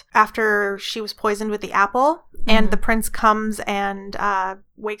brought after she was poisoned with the apple, and the prince comes and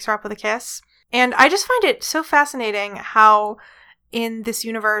wakes her up with a kiss. And I just find it so fascinating how in this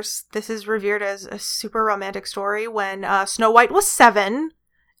universe, this is revered as a super romantic story when Snow White was 7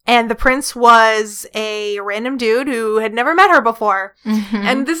 and the prince was a random dude who had never met her before. Mm-hmm.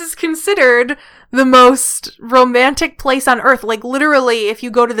 And this is considered the most romantic place on earth. Like, literally, if you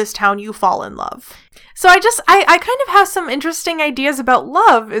go to this town, you fall in love. So I kind of have some interesting ideas about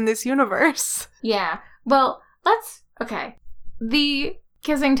love in this universe. Yeah. Well, okay. The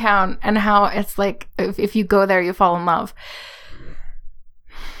Kissing Town and how it's like, if you go there, you fall in love.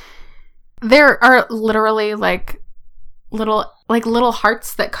 There are literally little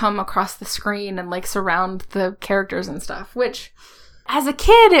hearts that come across the screen and like surround the characters and stuff, which as a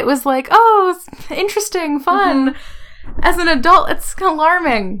kid it was like, oh, it's interesting, fun. Mm-hmm. As an adult, it's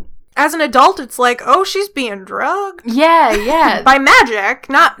alarming. As an adult, it's like, oh, she's being drugged. Yeah. By magic.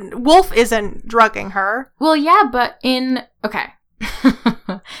 Wolf isn't drugging her. Well, yeah, but okay.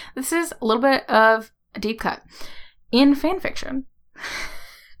 This is a little bit of a deep cut. In fanfiction,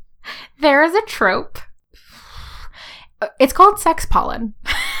 there is a trope. It's called sex pollen.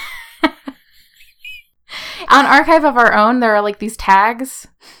 On Archive of Our Own, there are like these tags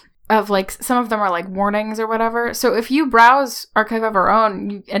of like, some of them are like warnings or whatever. So if you browse Archive of Our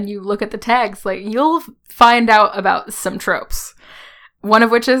Own and you look at the tags, like you'll find out about some tropes. One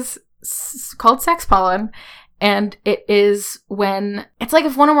of which is called sex pollen. And it is when, it's like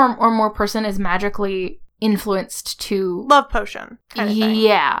if one or more person is magically influenced to love potion kind of thing.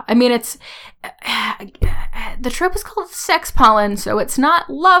 Yeah, I mean, it's the trope is called sex pollen, so it's not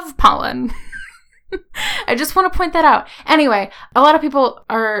love pollen. I just want to point that out. Anyway, a lot of people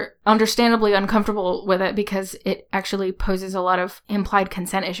are understandably uncomfortable with it because it actually poses a lot of implied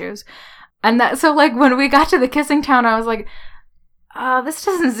consent issues. And that, so like when we got to the Kissing Town, I was like, this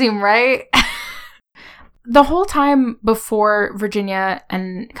doesn't seem right. The whole time before Virginia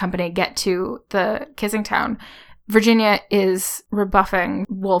and company get to the Kissing Town, Virginia is rebuffing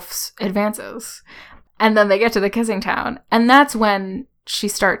Wolf's advances. And then they get to the Kissing Town. And that's when she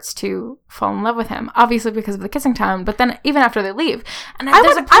starts to fall in love with him. Obviously because of the Kissing Town, but then even after they leave. And I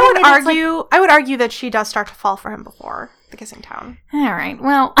would argue that she does start to fall for him before the Kissing Town. All right.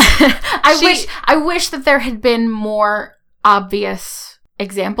 Well, I wish that there had been more obvious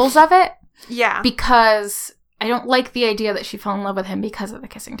examples of it. Yeah. Because I don't like the idea that she fell in love with him because of the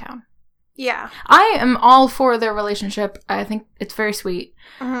Kissing Town. Yeah. I am all for their relationship. I think it's very sweet.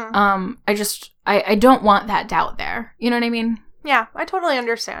 Mm-hmm. I don't want that doubt there. You know what I mean? Yeah, I totally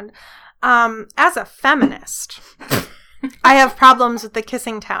understand. As a feminist, I have problems with the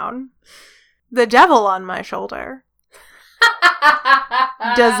Kissing Town. The devil on my shoulder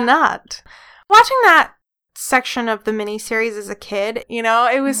does not. Watching that section of the miniseries as a kid. You know,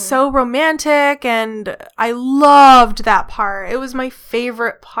 it was so romantic, and I loved that part. It was my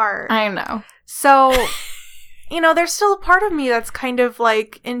favorite part. I know. So, you know, there's still a part of me that's kind of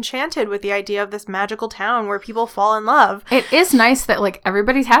like enchanted with the idea of this magical town where people fall in love. It is nice that like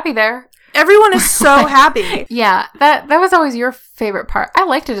everybody's happy there. Everyone is so happy. Yeah, that was always your favorite part. I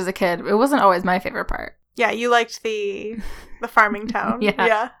liked it as a kid. It wasn't always my favorite part. Yeah, you liked the farming town.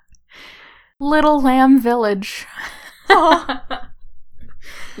 Yeah. Little Lamb Village. Yeah,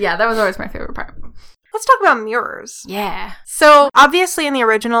 that was always my favorite part. Let's talk about mirrors. Yeah. So, obviously, in the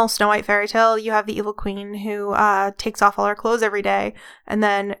original Snow White fairy tale, you have the evil queen who takes off all her clothes every day and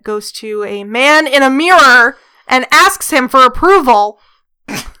then goes to a man in a mirror and asks him for approval.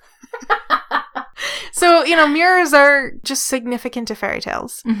 So, you know, mirrors are just significant to fairy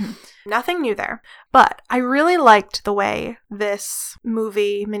tales. Mm-hmm. Nothing new there. But I really liked the way this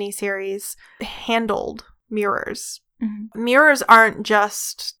movie miniseries handled mirrors. Mm-hmm. Mirrors aren't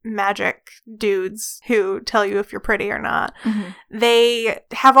just magic dudes who tell you if you're pretty or not. Mm-hmm. They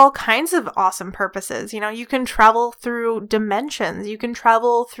have all kinds of awesome purposes. You know, you can travel through dimensions. You can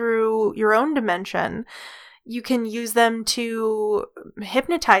travel through your own dimension. You can use them to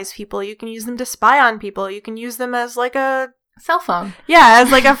hypnotize people. You can use them to spy on people. You can use them as like a cell phone. Yeah,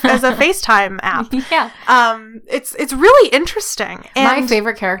 as like as a FaceTime app. Yeah. It's really interesting. And my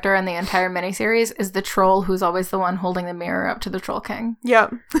favorite character in the entire miniseries is the troll who's always the one holding the mirror up to the Troll King.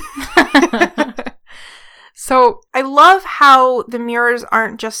 Yep. So I love how the mirrors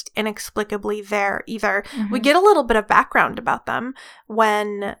aren't just inexplicably there either. Mm-hmm. We get a little bit of background about them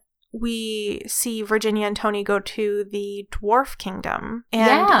when we see Virginia and Tony go to the Dwarf Kingdom.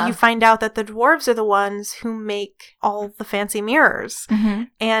 And you find out that the dwarves are the ones who make all the fancy mirrors. Mm-hmm.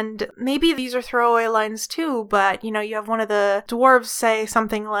 And maybe these are throwaway lines too, but, you know, you have one of the dwarves say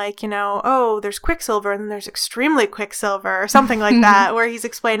something like, you know, oh, there's Quicksilver and then there's Extremely Quicksilver or something like that, where he's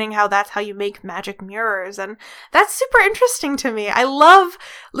explaining how that's how you make magic mirrors. And that's super interesting to me. I love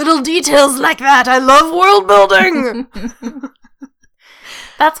little details like that. I love world building.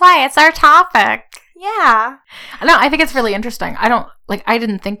 That's why it's our topic. Yeah. No, I think it's really interesting. I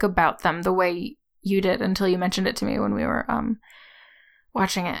didn't think about them the way you did until you mentioned it to me when we were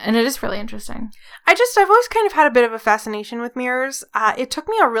watching it. And it is really interesting. I've always kind of had a bit of a fascination with mirrors. It took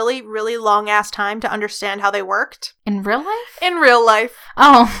me a really, really long ass time to understand how they worked. In real life? In real life.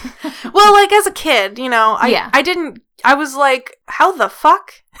 Oh. Well, like as a kid, you know, I was like, how the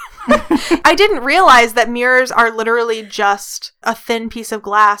fuck? I didn't realize that mirrors are literally just a thin piece of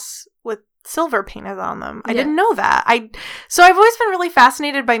glass with silver painted on them. I didn't know that. So I've always been really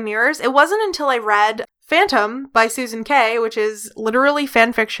fascinated by mirrors. It wasn't until I read Phantom by Susan Kay, which is literally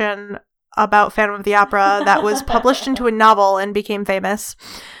fan fiction about Phantom of the Opera that was published into a novel and became famous.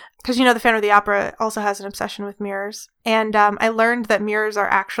 Because, you know, the Phantom of the Opera also has an obsession with mirrors. And I learned that mirrors are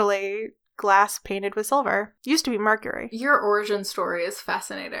actually glass painted with silver. Used to be mercury. Your origin story is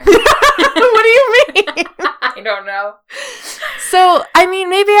fascinating. What do you mean? I don't know. So, I mean,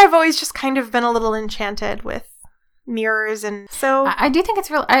 maybe I've always just kind of been a little enchanted with mirrors, and so... I do think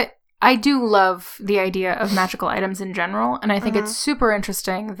it's real... I do love the idea of magical items in general, and I think it's super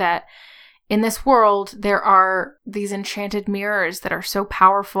interesting that in this world, there are these enchanted mirrors that are so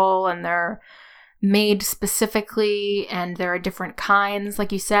powerful, and they're made specifically, and there are different kinds,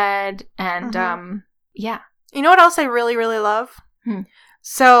 like you said, and yeah. You know what else I really, really love?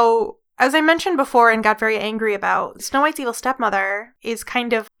 So, as I mentioned before and got very angry about, Snow White's evil stepmother is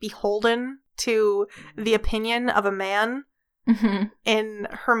kind of beholden to the opinion of a man in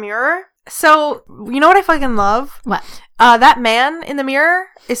her mirror. So, you know what I fucking love? What? That man in the mirror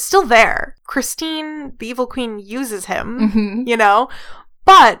is still there. Christine, the evil queen, uses him, you know?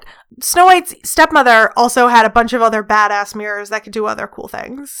 But Snow White's stepmother also had a bunch of other badass mirrors that could do other cool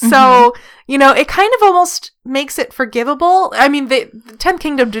things. So, you know, it kind of almost makes it forgivable. I mean, the 10th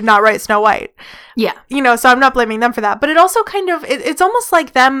Kingdom did not write Snow White. Yeah. You know, so I'm not blaming them for that. But it also kind of, it's almost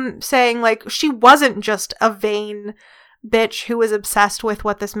like them saying, like, she wasn't just a vain bitch who was obsessed with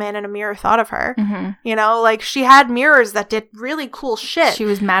what this man in a mirror thought of her. You know, like, she had mirrors that did really cool shit. She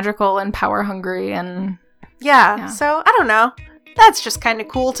was magical and power hungry and... Yeah. So, I don't know. That's just kind of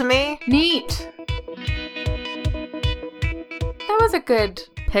cool to me. Neat. That was a good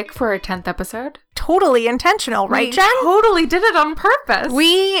pick for our 10th episode. Totally intentional, right, Jen? Totally did it on purpose.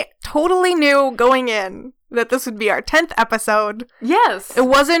 We totally knew going in that this would be our 10th episode. Yes. It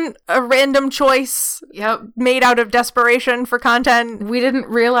wasn't a random choice made out of desperation for content. We didn't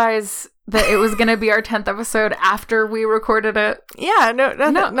realize that it was going to be our 10th episode after we recorded it. Yeah,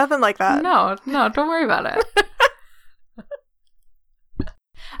 nothing like that. No, don't worry about it.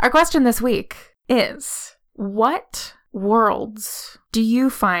 Our question this week is, What worlds do you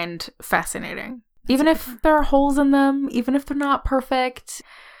find fascinating? Even if there are holes in them, even if they're not perfect,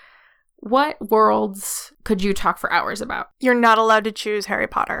 what worlds could you talk for hours about? You're not allowed to choose Harry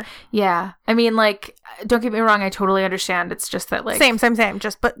Potter. Yeah. I mean, like, don't get me wrong, I totally understand. It's just that, like... Same.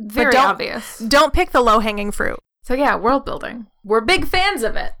 But very don't, obvious. Don't pick the low-hanging fruit. So yeah, world building. We're big fans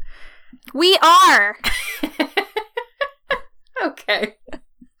of it. We are! Okay.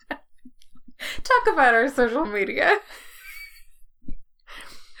 Talk about our social media.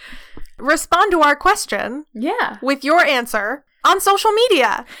 Respond to our question. Yeah. With your answer on social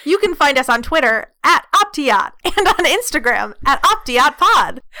media. You can find us on Twitter at Optiot and on Instagram at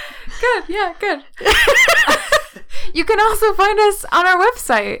OptiotPod. Good. Yeah, good. You can also find us on our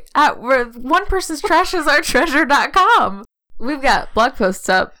website at onepersonstrashesourtreasure.com. We've got blog posts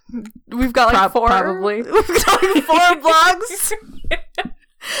up. We've got like four. Probably. We've got like 4 blogs.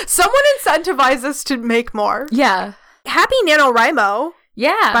 Someone incentivize us to make more. Yeah. Happy NaNoWriMo.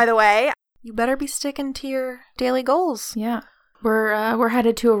 Yeah. By the way, you better be sticking to your daily goals. Yeah. We're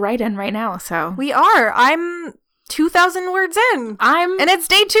headed to a write-in right now, so. We are. I'm 2,000 words in. And it's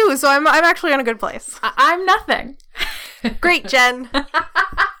day 2, so I'm actually in a good place. I'm nothing. Great, Jen.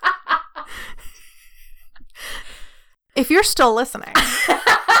 If you're still listening,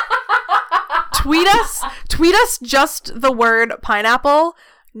 tweet us just the word pineapple,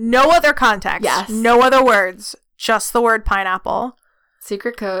 no other context. Yes. No other words, just the word pineapple.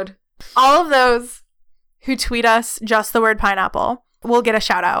 Secret code. All of those who tweet us just the word pineapple will get a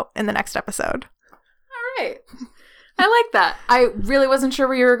shout out in the next episode. All right. I like that. I really wasn't sure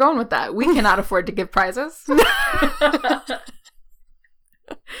where you were going with that. We cannot afford to give prizes.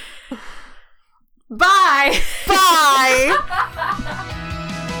 Bye. Bye.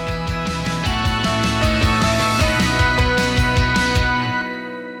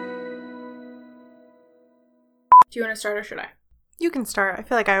 Do you want to start or should I? You can start. I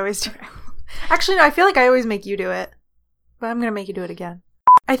feel like I always do. Actually, no, I feel like I always make you do it. But I'm going to make you do it again.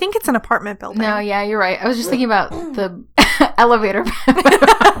 I think it's an apartment building. No, yeah, you're right. I was just thinking about the elevator.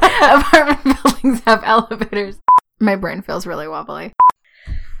 Apartment buildings have elevators. My brain feels really wobbly.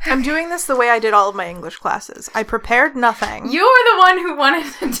 I'm doing this the way I did all of my English classes. I prepared nothing. You were the one who wanted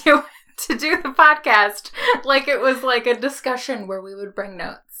to do the podcast like it was like a discussion where we would bring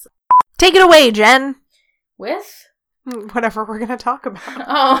notes. Take it away, Jen. With? Whatever we're going to talk about.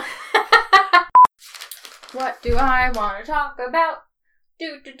 Oh. What do I want to talk about?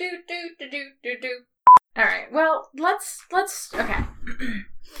 Do. All right. Well, let's okay.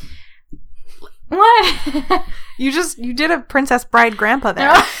 What? You did a Princess Bride grandpa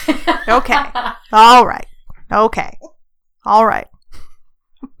there. Okay. All right. Okay. All right.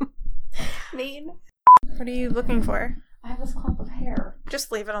 Mean. What are you looking for? I have this clump of hair.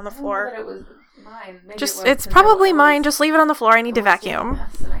 Just leave it on the floor. I knew that it was mine. Maybe It's probably mine. Just leave it on the floor. I need to vacuum.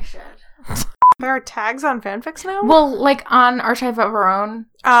 Yes, and I should. There are tags on fanfics now? Well, like on Archive of Our Own,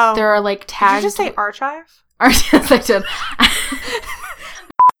 oh, there are like tags. Did you just say archive? Yes, I did.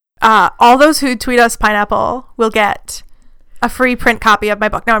 All those who tweet us pineapple will get a free print copy of my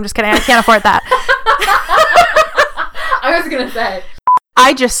book. No, I'm just kidding. I can't afford that. I was going to say.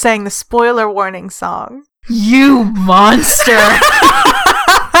 I just sang the spoiler warning song. You monster.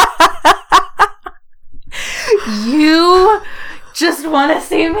 You just want to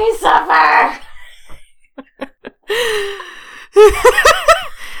see me suffer.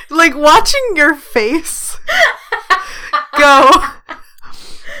 Like watching your face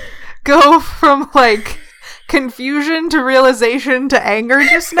go from like confusion to realization to anger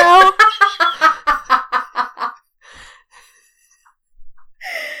just now.